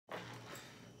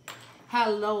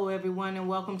Hello everyone and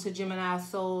welcome to Gemini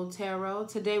Soul Tarot.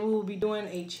 Today we will be doing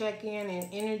a check-in and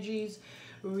energies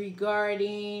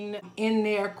regarding in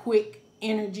there quick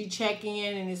energy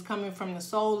check-in, and it's coming from the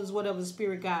soul is whatever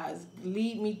spirit guides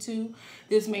lead me to.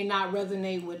 This may not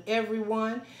resonate with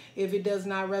everyone. If it does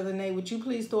not resonate with you,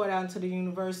 please throw it out into the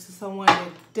universe to someone that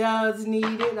does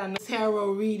need it. I know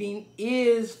tarot reading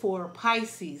is for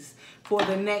Pisces for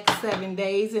the next 7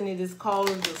 days, and it is called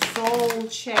the Soul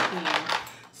Check-In.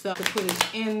 So to put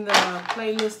it in the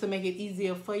playlist to make it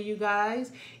easier for you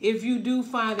guys. If you do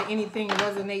find that anything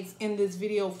resonates in this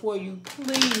video for you,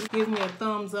 please give me a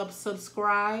thumbs up,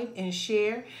 subscribe, and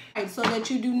share, so that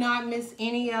you do not miss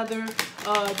any other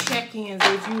check-ins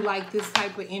if you like this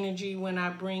type of energy when I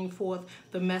bring forth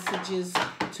the messages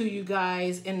to you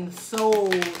guys in the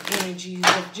soul energies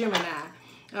of Gemini.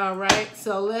 All right,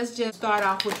 so let's just start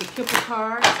off with the KIPPER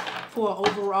cards for an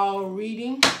overall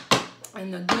reading.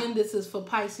 And again, this is for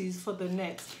Pisces for the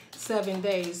next 7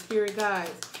 days. Spirit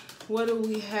guides, what do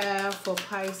we have for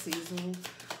Pisces?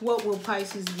 What will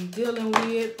Pisces be dealing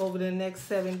with over the next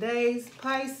 7 days?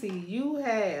 Pisces, you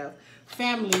have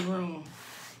family room.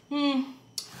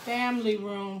 Family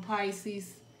room,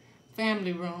 Pisces.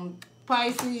 Family room.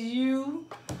 Pisces, you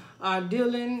are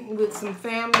dealing with some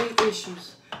family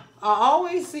issues. I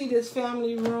always see this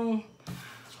family room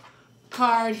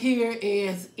card here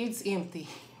as it's empty.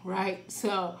 Right?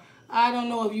 So I don't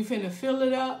know if you finna fill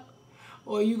it up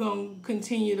or you gonna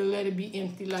continue to let it be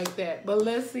empty like that. But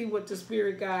let's see what the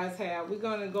spirit guides have. We're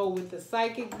gonna go with the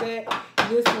psychic deck.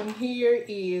 This one here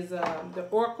is the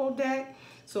oracle deck.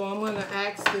 So I'm gonna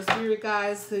ask the spirit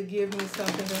guides to give me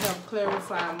something to help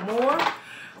clarify more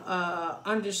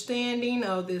understanding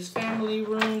of this family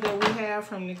room that we have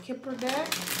from the KIPPER deck.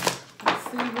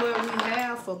 Let's see what we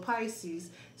have for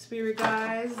Pisces. Spirit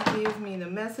guides, give me the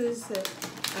message that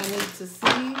I need to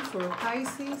see for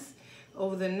Pisces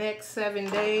over the next 7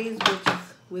 days, which is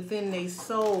within their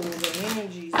soul, the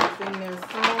energies within their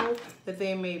soul that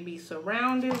they may be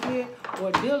surrounded with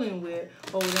or dealing with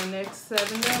over the next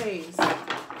 7 days.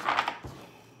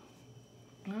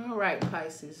 All right,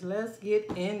 Pisces, let's get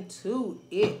into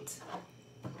it.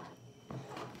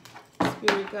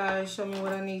 Spirit guides, show me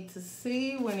what I need to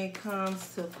see when it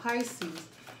comes to Pisces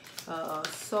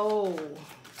soul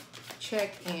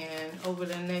check-in over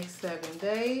the next 7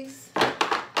 days.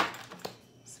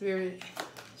 Spirit,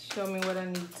 show me what I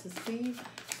need to see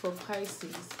for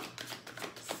Pisces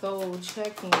soul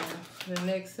check-in for the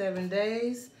next 7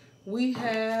 days. We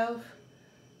have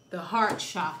the heart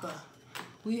chakra.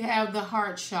 We have the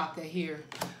heart chakra here.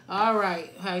 All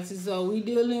right, Pisces, so we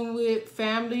dealing with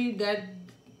family.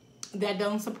 That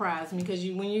don't surprise me, because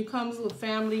when you comes with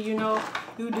family, you know,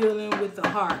 you're dealing with the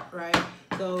heart, right?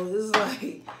 So it's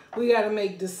like we got to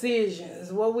make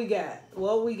decisions. What we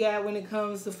got when it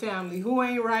comes to family. Who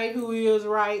ain't right, who is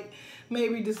right.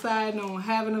 Maybe deciding on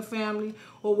having a family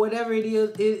or whatever it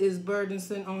is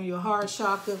burdensome on your heart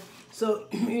chakra. So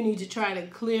you need to try to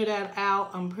clear that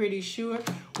out, I'm pretty sure.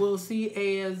 We'll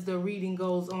see as the reading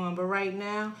goes on. But right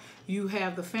now, you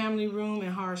have the family room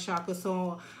and heart chakra.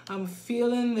 So I'm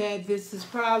feeling that this is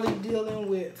probably dealing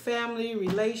with family,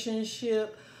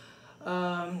 relationship.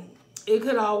 It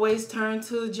could always turn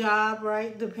to a job,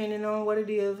 right? Depending on what it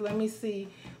is. Let me see.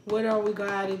 What are we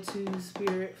guided to,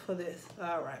 Spirit, for this?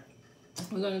 All right.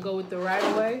 We're going to go with the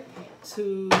right way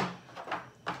to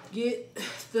get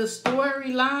the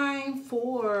storyline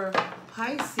for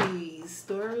Pisces.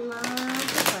 Storyline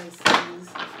for Pisces.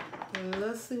 And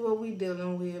let's see what we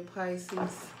dealing with,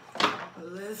 Pisces.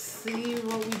 Let's see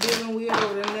what we dealing with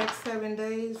over the next 7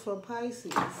 days for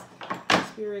Pisces.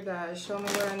 Spirit guys, show me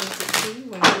what I need to see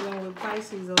when dealing with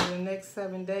Pisces over the next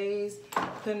 7 days,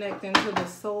 connecting to the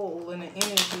soul and the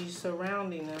energy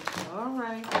surrounding them. All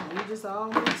right, we just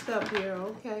all mixed up here,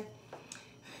 okay.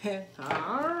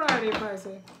 All righty,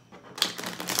 Pisces.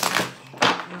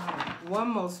 One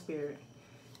more, Spirit,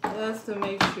 just to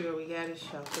make sure we got it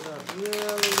shuffled up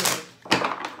really good.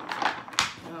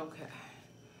 Okay,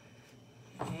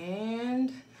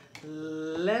 and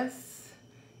let's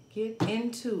get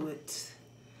into it.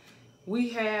 We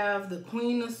have the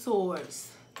Queen of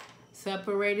Swords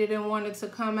separated and wanted to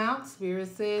come out. Spirit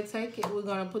said take it. We're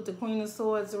going to put the Queen of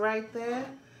Swords right there.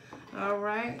 All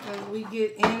right, as we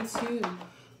get into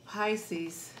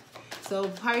Pisces. So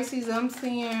Pisces, I'm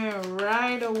seeing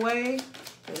right away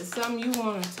that something you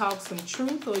want to talk some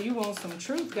truth, or you want some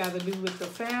truth got to do with the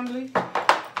family.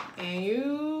 And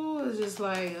you was just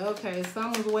like, okay,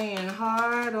 something's weighing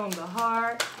hard on the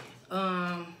heart.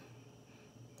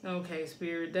 Okay,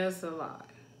 Spirit, that's a lot.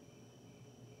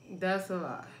 That's a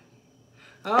lot.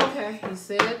 Okay, he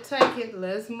said take it.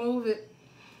 Let's move it.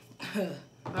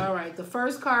 All right, the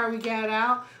first card we got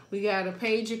out, we got a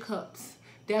Page of Cups.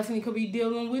 Definitely could be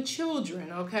dealing with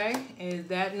children, okay? Is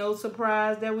that no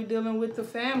surprise that we're dealing with the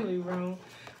family room?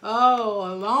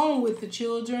 Oh, along with the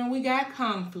children, we got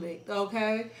conflict,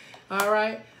 okay? All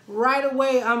right. Right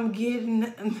away, I'm getting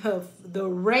the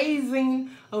raising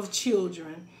of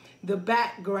children, the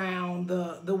background,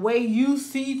 the way you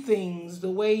see things,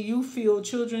 the way you feel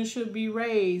children should be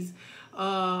raised.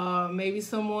 Maybe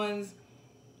someone's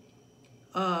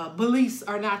beliefs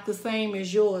are not the same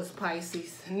as yours,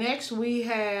 Pisces. Next, we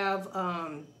have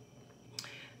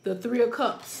the Three of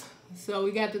Cups. So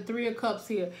we got the Three of Cups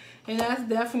here. And that's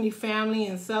definitely family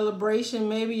and celebration.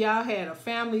 Maybe y'all had a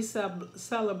family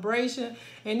celebration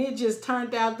and it just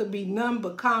turned out to be none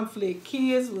but conflict.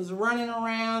 Kids was running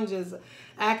around just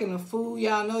acting a fool.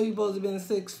 Y'all know you're supposed to be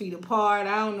 6 feet apart.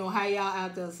 I don't know how y'all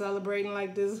out there celebrating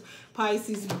like this,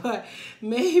 Pisces, but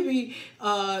maybe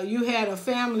you had a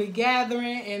family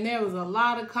gathering and there was a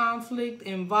lot of conflict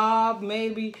involved.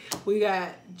 Maybe we got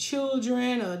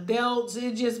children, adults.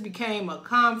 It just became a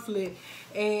conflict.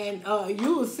 And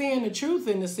you were seeing the truth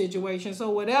in the situation.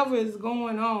 So whatever is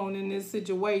going on in this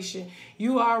situation,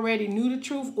 you already knew the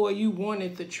truth or you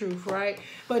wanted the truth, right?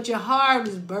 But your heart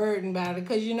was burdened by it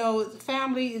because, you know,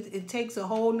 family, it takes a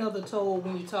whole nother toll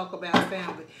when you talk about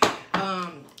family.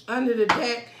 Under the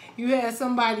deck, you had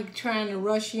somebody trying to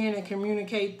rush in and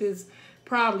communicate this,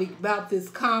 probably about this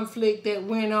conflict that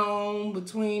went on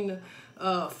between the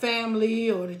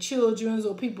family or the children's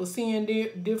or people seeing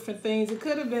different things. It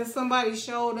could have been somebody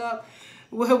showed up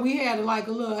where we had like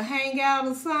a little hangout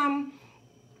or something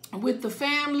with the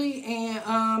family,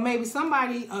 and maybe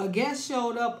somebody, a guest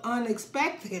showed up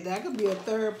unexpected. That could be a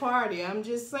third party. I'm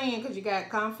just saying, because you got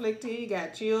conflict here, you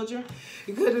got children.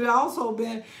 It could have also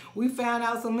been we found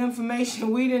out some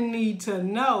information we didn't need to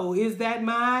know. Is that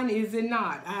mine? Is it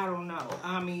not? I don't know.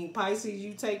 I mean, Pisces,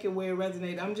 you take it where it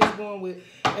resonates. I'm just going with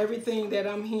everything that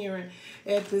I'm hearing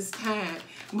at this time.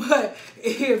 But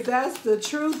if that's the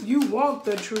truth, you want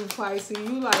the truth, Pisces.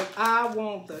 You like, I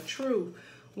want the truth.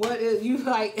 What is you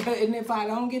like? And if I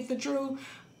don't get the truth,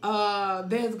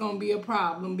 there's gonna be a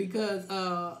problem because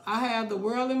I have the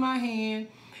world in my hand,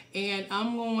 and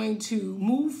I'm going to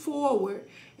move forward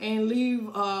and leave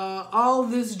all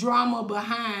this drama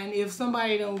behind if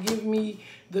somebody don't give me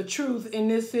the truth in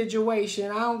this situation.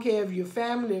 I don't care if you're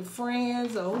family,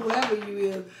 friends, or whoever you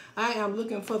is. I am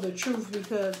looking for the truth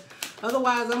because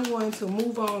otherwise I'm going to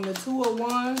move on. The Two of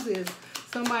Wands is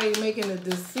somebody making a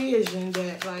decision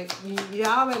that, like,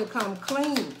 y'all better come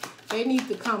clean. They need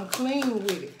to come clean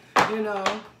with it, you know.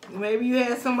 Maybe you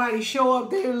had somebody show up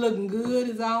there looking good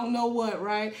as I don't know what,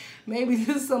 right? Maybe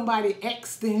this somebody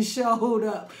ex then showed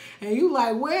up. And you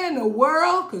like, where in the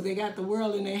world? Because they got the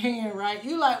world in their hand, right?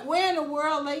 You like, where in the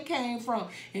world they came from?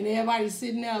 And everybody's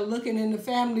sitting there looking in the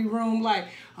family room like,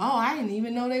 oh, I didn't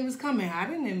even know they was coming. I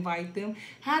didn't invite them.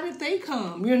 How did they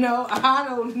come? You know, I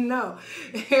don't know.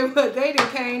 But they done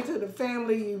came to the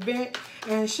family event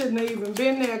and shouldn't have even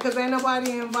been there because ain't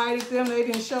nobody invited them. They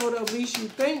didn't show up, at least you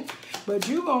think. But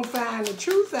you gonna find the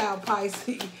truth out,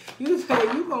 Pisces. You say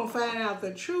you gonna find out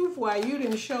the truth why you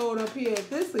didn't show up here at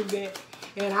this event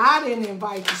and I didn't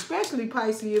invite you, especially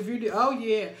Pisces if you did. Oh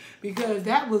yeah, because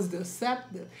that was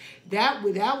deceptive. That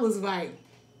was like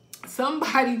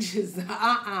somebody just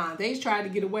they tried to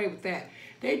get away with that.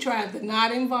 They tried to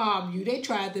not involve you. They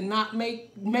tried to not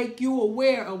make you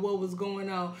aware of what was going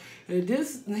on.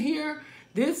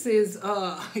 This is,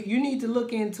 you need to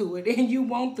look into it, and you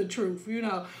want the truth, you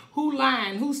know. Who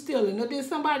lying, who's stealing? Or did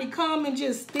somebody come and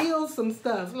just steal some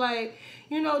stuff? Like,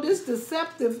 you know, this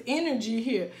deceptive energy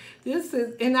here. This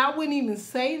is, and I wouldn't even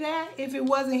say that if it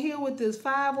wasn't here with this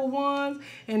Five of Wands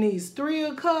and these Three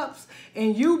of Cups,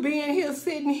 and you being here,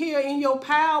 sitting here in your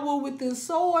power with this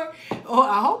sword. Or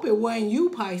I hope it wasn't you,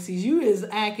 Pisces. You is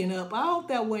acting up. I hope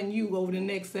that wasn't you over the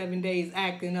next 7 days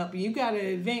acting up. You got an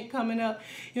event coming up.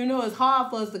 You know, it's hard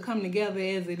for us to come together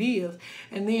as it is.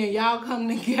 And then y'all come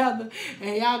together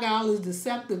and y'all got all this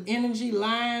deceptive energy,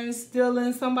 lying,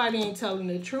 stealing. Somebody ain't telling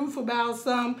the truth about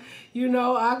something. You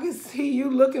know, I can see you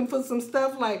looking for some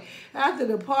stuff like after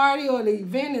the party or the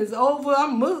event is over.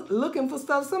 I'm looking for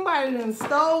stuff. Somebody done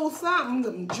stole something,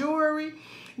 some jewelry.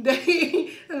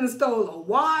 They done stole a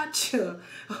watch.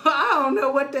 I don't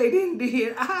know what they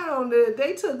did. I don't know.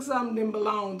 They took something that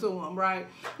belonged to them, right?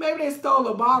 Maybe they stole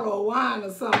a bottle of wine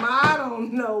or something. I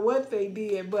don't know what they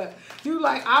did. But you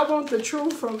like, I want the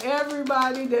truth from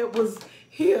everybody that was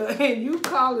here. And you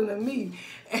calling to me.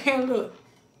 And look.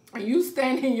 You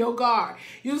standing in your guard.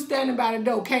 You standing by the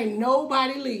door. Can't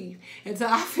nobody leave until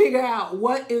I figure out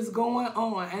what is going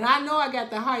on. And I know I got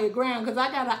the higher ground because I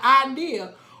got an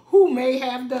idea who may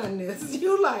have done this.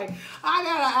 You like, I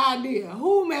got an idea.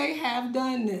 Who may have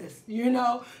done this, you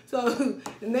know? So,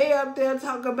 and they up there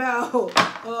talk about,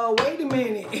 wait a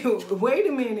minute.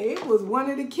 It was one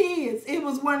of the kids. It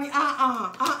was one of,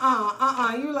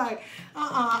 You're like,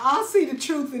 I see the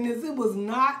truth in this. It was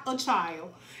not a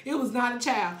child. It was not a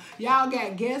child. Y'all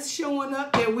got guests showing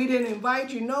up that we didn't invite.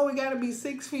 You know we got to be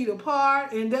 6 feet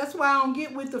apart. And that's why I don't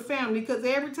get with the family. Because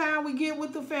every time we get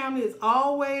with the family, it's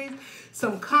always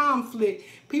some conflict.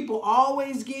 People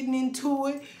always getting into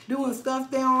it, doing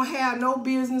stuff they don't have no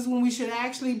business when we should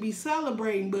actually be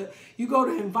celebrating. But you go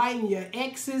to inviting your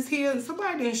exes here, and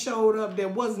somebody done showed up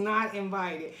that was not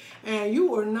invited. And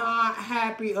you are not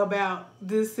happy about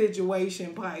this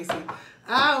situation, Pisces.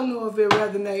 I don't know if it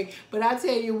resonates, but I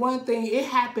tell you one thing, it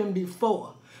happened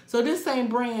before. So this ain't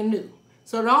brand new.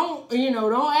 So don't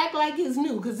act like it's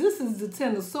new, because this is the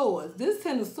Ten of Swords. This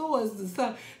Ten of Swords is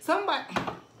somebody.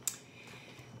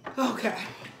 Okay,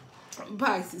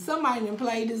 Pisces, somebody done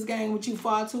played this game with you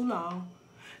far too long.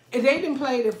 If they done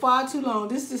played it far too long,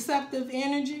 this deceptive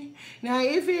energy. Now,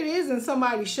 if it isn't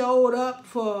somebody showed up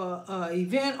for an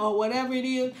event or whatever it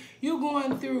is, you're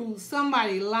going through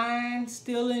somebody lying,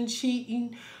 stealing,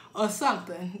 cheating, or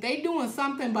something. They doing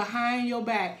something behind your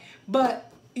back.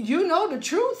 But you know the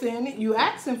truth in it. You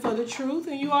asking for the truth,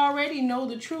 and you already know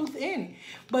the truth in it.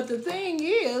 But the thing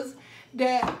is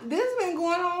that this has been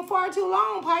going on far too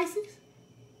long, Pisces.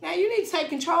 Now, you need to take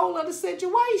control of the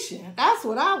situation. That's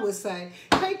what I would say.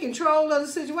 Take control of the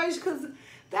situation, because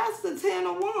that's the Ten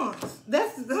of Wands.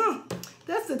 That's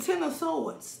the Ten of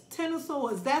Swords. Ten of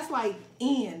Swords. That's like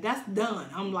end. That's done.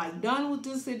 I'm like done with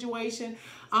this situation.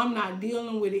 I'm not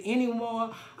dealing with it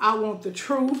anymore. I want the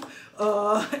truth.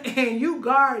 And you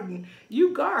guarding.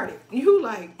 You guard it. You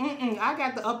like, I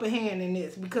got the upper hand in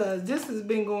this, because this has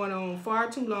been going on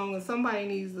far too long, and somebody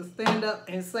needs to stand up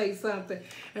and say something.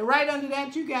 And right under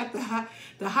that, you got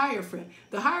the Hierophant.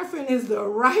 The Hierophant is the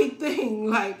right thing.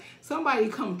 Like, somebody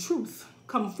come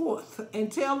forth and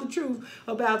tell the truth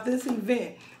about this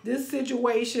event, this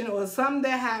situation, or something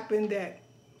that happened that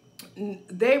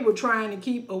they were trying to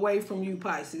keep away from you,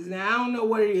 Pisces. Now, I don't know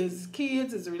what it is. It's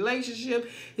kids, it's a relationship,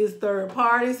 it's third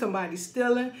party, somebody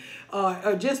stealing,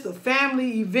 or just a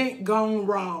family event gone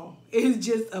wrong. It's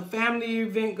just a family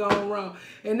event gone wrong.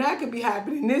 And that could be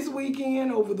happening this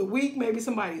weekend, over the week, maybe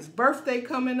somebody's birthday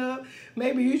coming up.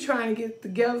 Maybe you're trying to get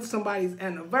together somebody's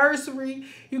anniversary.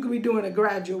 You could be doing a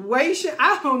graduation.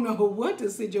 I don't know what the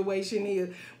situation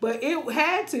is, but it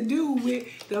had to do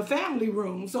with the family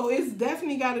room. So it's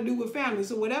definitely got to do with family.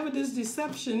 So whatever this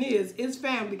deception is, it's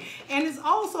family. And it's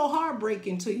also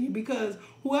heartbreaking to you, because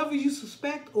whoever you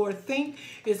suspect or think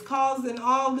is causing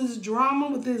all this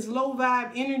drama with this low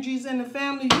vibe energies in the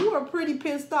family, you are pretty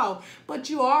pissed off. But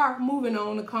you are moving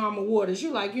on to calmer waters.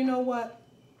 You're like, you know what?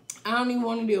 I don't even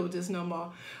want to deal with this no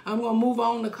more. I'm going to move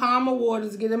on to calmer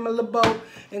waters, get in my little boat,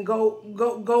 and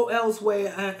go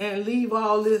elsewhere and leave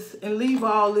all this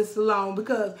alone.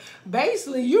 Because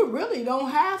basically, you really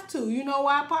don't have to. You know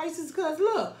why, Pisces? Because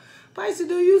look, Pisces,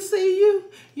 do you see you?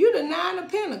 You the Nine of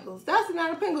Pentacles. That's the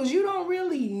Nine of Pentacles. You don't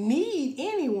really need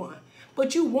anyone.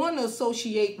 But you want to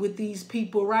associate with these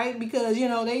people, right? Because, you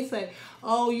know, they say,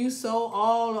 oh, you so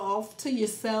all off to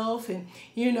yourself, and,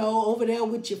 you know, over there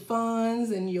with your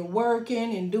funds, and you're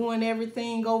working and doing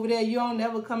everything over there. You don't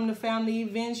never come to family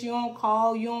events. You don't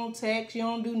call. You don't text. You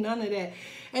don't do none of that.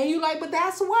 And you like, but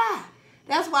that's why.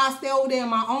 That's why I stay over there in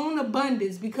my own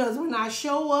abundance, because when I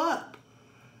show up,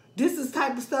 this is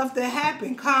type of stuff that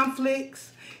happen.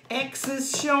 Conflicts,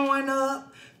 exes showing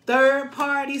up,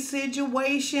 third-party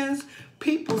situations,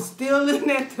 people stealing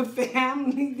at the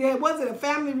family. Was it a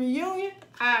family reunion?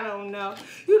 I don't know.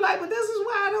 You like, but this is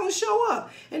why I don't show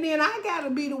up. And then I got to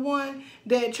be the one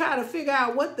that try to figure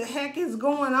out what the heck is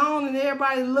going on, and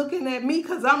everybody looking at me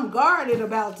because I'm guarded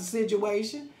about the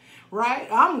situation. Right?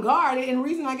 I'm guarded, and the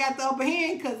reason I got the upper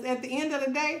hand, because at the end of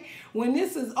the day, when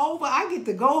this is over, I get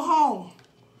to go home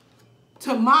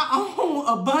to my own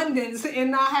abundance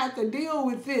and not have to deal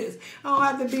with this. I don't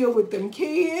have to deal with them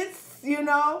kids, you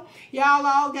know. Y'all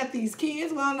all got these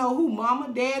kids. We don't know who,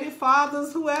 mama, daddy,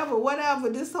 fathers, whoever, whatever.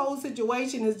 This whole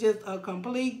situation is just a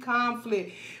complete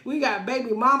conflict. We got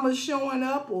baby mamas showing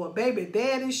up, or baby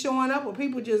daddies showing up, or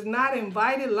people just not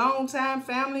invited, long time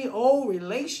family, old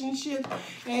relationships.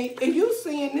 And you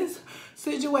seeing this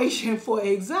situation for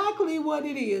exactly what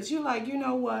it is. You're like, you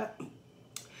know what?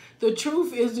 The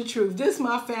truth is the truth. This is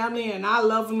my family, and I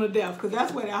love them to death, because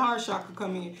that's where that heart chakra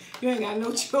come in. You ain't got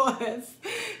no choice.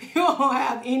 You don't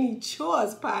have any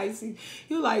choice, Pisces.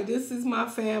 You like, this is my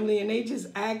family, and they just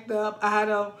act up. I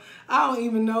don't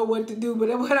even know what to do, but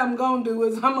what I'm going to do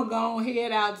is I'm going to go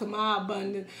head out to my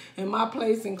abundance and my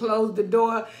place and close the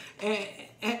door, and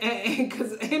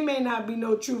because it may not be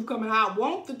no truth coming out. I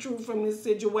want the truth from this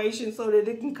situation so that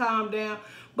it can calm down.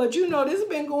 But you know, this has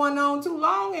been going on too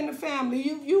long in the family.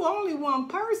 You only one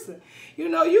person. You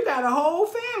know, you got a whole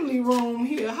family room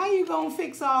here. How you gonna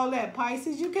fix all that,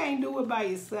 Pisces? You can't do it by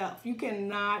yourself. You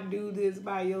cannot do this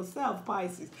by yourself,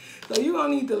 Pisces. So you're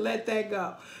gonna need to let that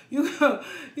go. You're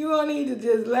gonna need to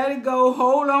just let it go.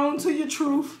 Hold on to your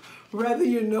truth, whether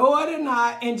you know it or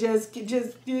not, and just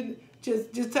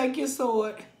take your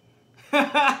sword.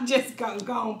 Just go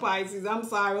on, Pisces. I'm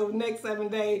sorry. Over the next 7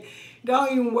 days,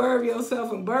 don't even worry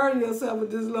yourself and burden yourself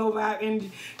with this low vibe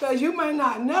energy, because you may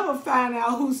not never find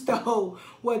out who stole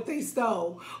what they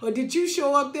stole. Or did you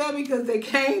show up there because they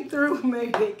came through?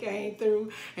 Maybe they came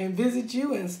through and visit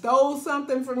you and stole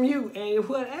something from you. And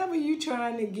whatever you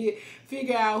trying to get,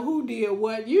 figure out who did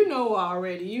what. You know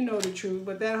already. You know the truth.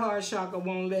 But that heart chakra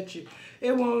won't let you.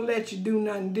 It won't let you do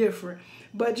nothing different.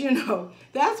 But, you know,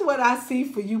 that's what I see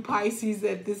for you, Pisces,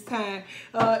 at this time.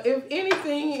 If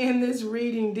anything in this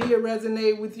reading did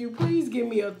resonate with you, please give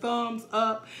me a thumbs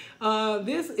up.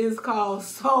 This is called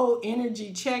Soul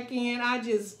Energy Check-In. I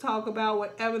just talk about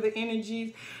whatever the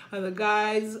energies the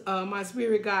guides, my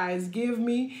spirit guides give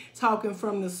me, talking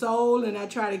from the soul, and I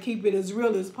try to keep it as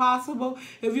real as possible.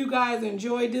 If you guys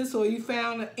enjoyed this or you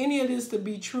found any of this to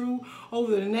be true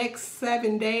over the next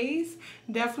 7 days,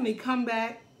 definitely come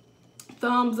back.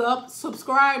 Thumbs up,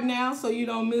 subscribe now so you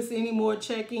don't miss any more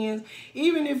check-ins.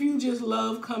 Even if you just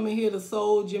love coming here to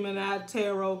Soul Gemini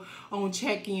Tarot on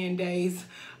check-in days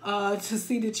to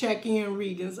see the check-in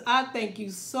readings, I thank you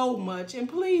so much. And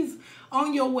please,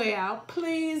 on your way out,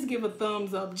 please give a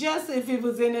thumbs up. Just if it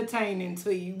was entertaining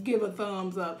to you, give a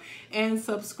thumbs up and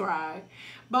subscribe.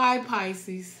 Bye,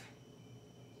 Pisces.